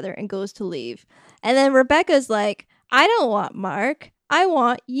happy together, and goes to leave. And then Rebecca's like, I don't want Mark. I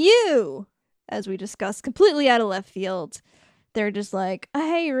want you. As we discussed, completely out of left field. They're just like,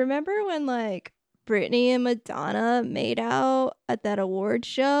 hey, remember when like Britney and Madonna made out at that award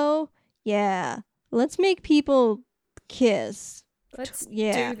show? Yeah, let's make people kiss. Let's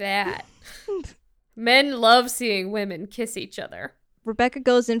do that. Men love seeing women kiss each other. Rebecca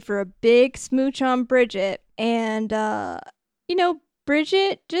goes in for a big smooch on Bridget, and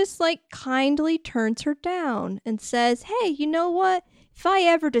Bridget just like kindly turns her down and says, hey, you know what? If I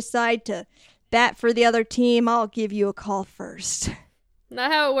ever decide to bat for the other team, I'll give you a call first.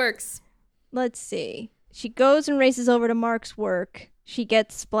 Not how it works. Let's see. She goes and races over to Mark's work. She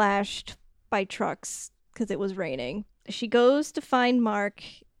gets splashed by trucks because it was raining. She goes to find Mark,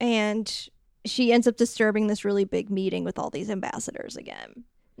 and she ends up disturbing this really big meeting with all these ambassadors again.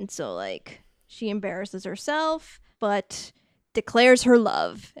 And so, like, she embarrasses herself, but declares her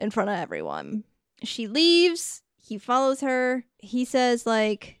love in front of everyone. She leaves. He follows her. He says,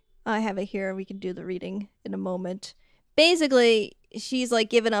 like, I have it here. We can do the reading in a moment. Basically, she's like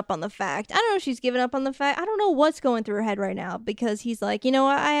given up on the fact. I don't know if she's given up on the fact. I don't know what's going through her head right now, because he's like, you know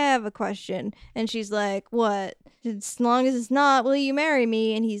what? I have a question. And she's like, what? As long as it's not, will you marry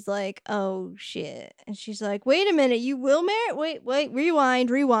me? And he's like, oh shit. And she's like, wait a minute, you will marry? Wait,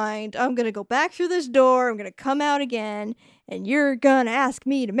 rewind. I'm going to go back through this door. I'm going to come out again. And you're going to ask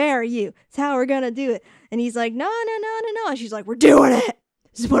me to marry you. That's how we're going to do it. And he's like, no. And she's like, we're doing it.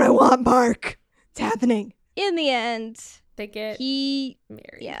 This is what I want, Mark. It's happening. In the end, they get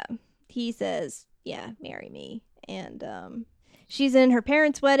married. Yeah. He says, yeah, marry me. And she's in her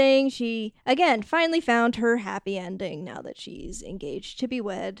parents' wedding. She, again, finally found her happy ending now that she's engaged to be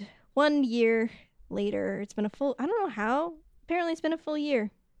wed. 1 year later, it's been a full, I don't know how. Apparently it's been a full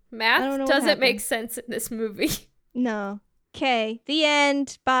year. Math doesn't make sense in this movie. No. Okay. The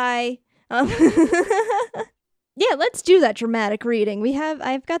end. Bye. Yeah, let's do that dramatic reading.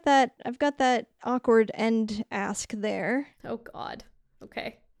 I've got that awkward end ask there. Oh God.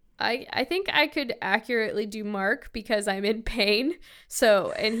 Okay. I think I could accurately do Mark because I'm in pain.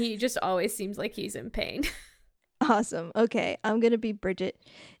 So, and he just always seems like he's in pain. Awesome. Okay, I'm going to be Bridget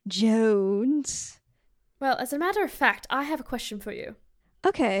Jones. Well, as a matter of fact, I have a question for you.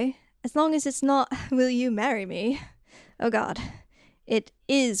 Okay. As long as it's not, will you marry me? Oh God. It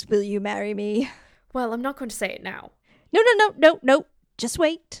is, will you marry me? Well, I'm not going to say it now. No. Just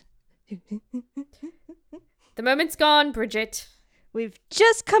wait. The moment's gone, Bridget. We've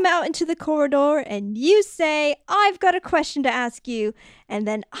just come out into the corridor and you say, I've got a question to ask you. And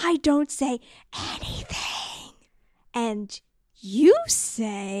then I don't say anything. And you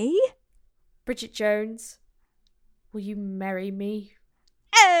say, Bridget Jones, will you marry me?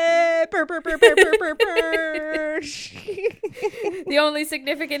 The only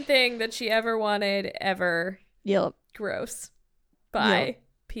significant thing that she ever wanted, ever. Yep. Gross. Bye. Yep.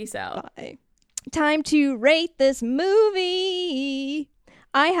 Peace out. Bye. Time to rate this movie.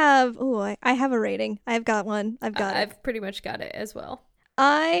 I have a rating. I've got one. I've pretty much got it as well.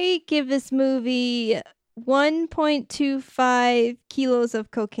 I give this movie 1.25 kilos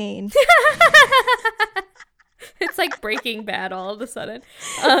of cocaine. It's like Breaking Bad all of a sudden.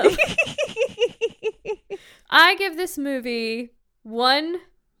 I give this movie 1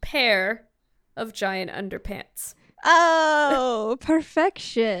 pair of giant underpants. Oh,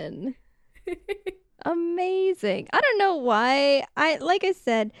 perfection. Amazing. I don't know why. Like I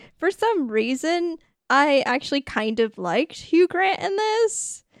said, for some reason, I actually kind of liked Hugh Grant in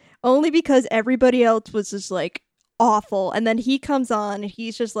this. Only because everybody else was just like awful. And then he comes on and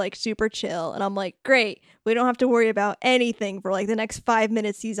he's just like super chill. And I'm like, great. We don't have to worry about anything for like the next 5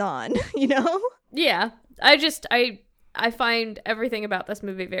 minutes he's on, you know? Yeah. I find everything about this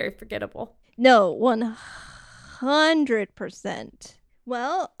movie very forgettable. No, 100%.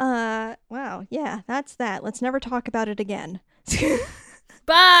 Well, wow. Yeah, that's that. Let's never talk about it again.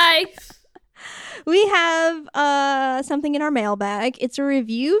 Bye. We have something in our mailbag. It's a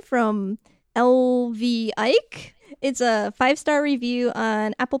review from LV Ike. It's a 5-star review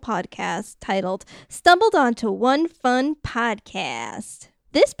on Apple Podcasts titled Stumbled Onto One Fun Podcast.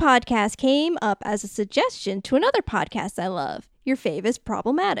 This podcast came up as a suggestion to another podcast I love, Your Fave is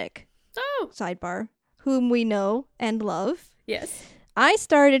Problematic. Oh. Sidebar. Whom we know and love. Yes. I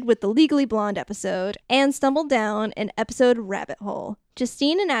started with the Legally Blonde episode and stumbled down an episode rabbit hole.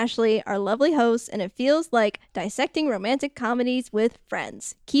 Justine and Ashley are lovely hosts, and it feels like dissecting romantic comedies with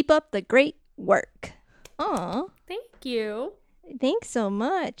friends. Keep up the great work. Aw. Thank you. Thanks so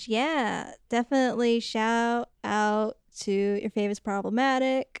much. Yeah, definitely shout out to Your Fave is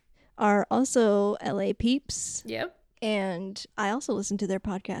Problematic, are also LA peeps. Yep. And I also listen to their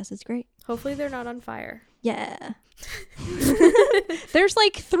podcast. It's great. Hopefully they're not on fire. Yeah. There's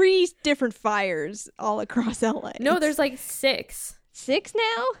like 3 different fires all across LA. No, there's like 6. 6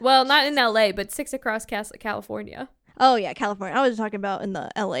 now? Well, not in LA, but 6 across California. Oh, yeah, California. I was talking about in the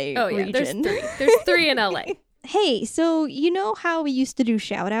LA region. There's 3. There's 3 in LA. Hey, so you know how we used to do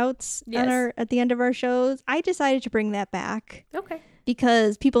shout-outs at the end of our shows? I decided to bring that back. Okay.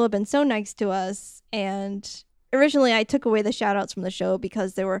 Because people have been so nice to us, and originally I took away the shout outs from the show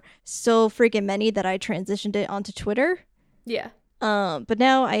because there were so freaking many that I transitioned it onto Twitter. Yeah. But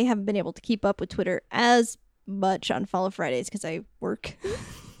now I haven't been able to keep up with Twitter as much on Follow Fridays because I work.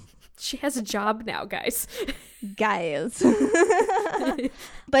 She has a job now, guys. But I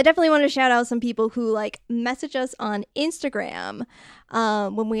definitely want to shout out some people who message us on Instagram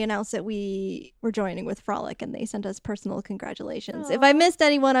when we announced that we were joining with Frolic, and they sent us personal congratulations. Aww. If I missed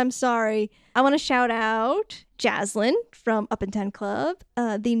anyone, I'm sorry. I want to shout out Jaslyn from Up and 10 Club,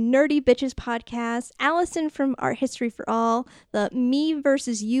 the Nerdy Bitches podcast, Allison from Art History for All, the Me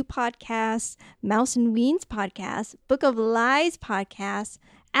versus You podcast, Mouse and Weens podcast, Book of Lies podcast,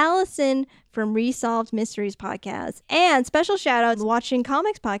 Allison from Resolved Mysteries podcast, and special shout out to Watching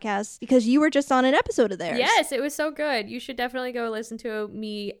Comics podcast because you were just on an episode of theirs. Yes, it was so good. You should definitely go listen to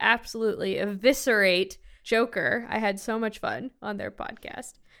me absolutely eviscerate Joker. I had so much fun on their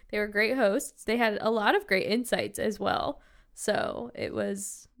podcast. They were great hosts. They had a lot of great insights as well. So it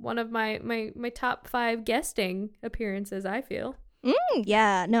was one of my top 5 guesting appearances, I feel.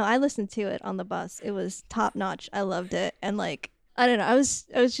 Yeah, no, I listened to it on the bus. It was top notch. I loved it. And I don't know. I was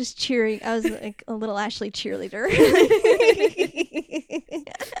just cheering. I was like a little Ashley cheerleader.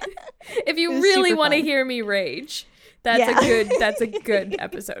 If you really want to hear me rage, that's a good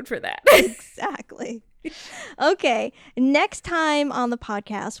episode for that. Exactly. Okay. Next time on the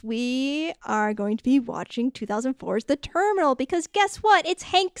podcast, we are going to be watching 2004's The Terminal because guess what? It's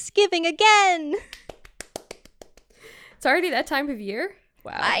Thanksgiving again. It's already that time of year.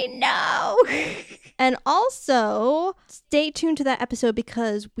 Wow. I know. And also, stay tuned to that episode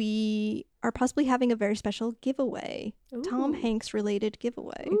because we are possibly having a very special giveaway. Ooh. Tom Hanks related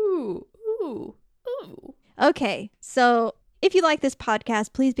giveaway. Ooh. Okay, so if you like this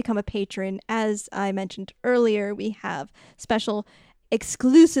podcast, please become a patron. As I mentioned earlier, we have special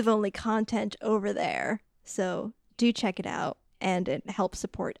exclusive only content over there. So do check it out and it helps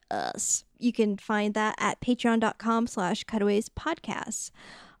support us. You can find that at patreon.com/cutawayspodcasts.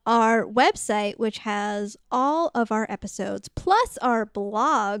 Our website, which has all of our episodes, plus our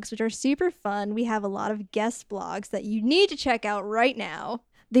blogs, which are super fun. We have a lot of guest blogs that you need to check out right now.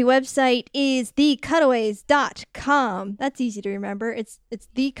 The website is thecutaways.com. That's easy to remember. It's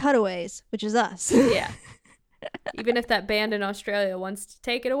The Cutaways, which is us. Yeah. Even if that band in Australia wants to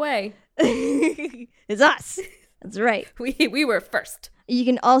take it away. It's us. That's right. We were first. You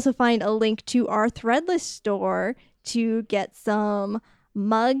can also find a link to our Threadless store to get some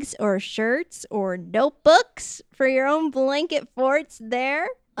mugs or shirts or notebooks for your own blanket forts there.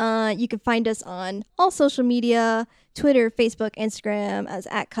 You can find us on all social media, Twitter, Facebook, Instagram as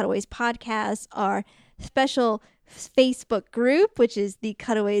 @Cutaways Podcast, our special Facebook group, which is the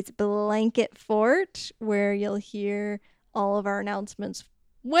Cutaways Blanket Fort, where you'll hear all of our announcements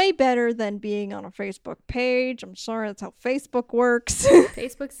way better than being on a Facebook page. I'm sorry, that's how Facebook works.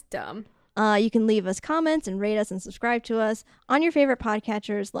 Facebook's dumb. You can leave us comments and rate us and subscribe to us on your favorite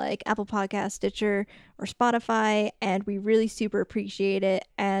podcatchers like Apple Podcasts, Stitcher, or Spotify, and we really super appreciate it.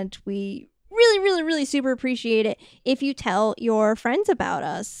 And we really super appreciate it if you tell your friends about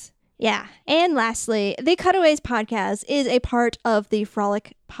us. Yeah. And lastly, the Cutaways Podcast is a part of the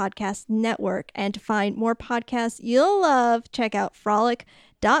Frolic Podcast Network. And to find more podcasts you'll love, check out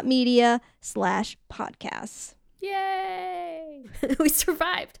frolic.media/podcasts. Yay! We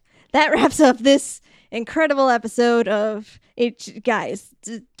survived. That wraps up this incredible episode of it. Guys,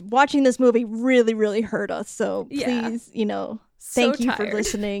 watching this movie really hurt us. So please, thank you for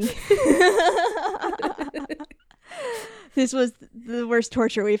listening. This was the worst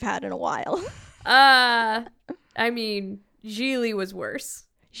torture we've had in a while. I mean, Gigli was worse.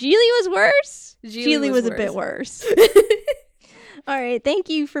 Gigli was worse? Gigli was a bit worse. All right. Thank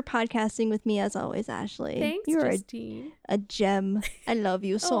you for podcasting with me as always, Ashley. Thanks, You're Justine. a gem. I love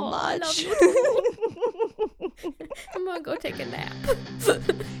you so much. I love you too. I'm going to go take a nap.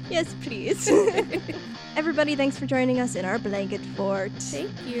 Yes, please. Everybody, thanks for joining us in our blanket fort. Thank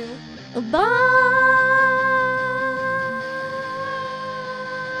you. Bye.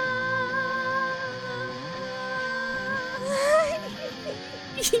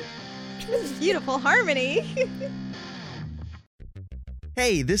 Beautiful harmony.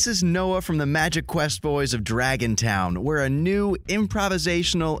 Hey, this is Noah from the Magic Quest Boys of Dragontown. We're a new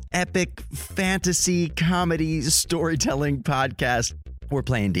improvisational, epic, fantasy, comedy, storytelling podcast. We're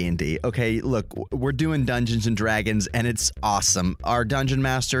playing D&D. Okay, look, we're doing Dungeons & Dragons, and it's awesome. Our Dungeon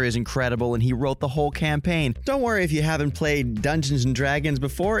Master is incredible, and he wrote the whole campaign. Don't worry if you haven't played Dungeons & Dragons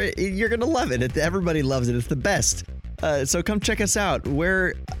before. You're going to love it. Everybody loves it. It's the best. So come check us out.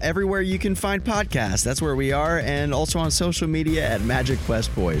 We're everywhere you can find podcasts. That's where we are, and also on social media at Magic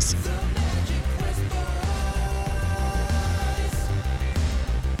Quest Boys.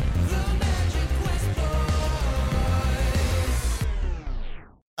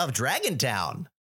 of Dragontown.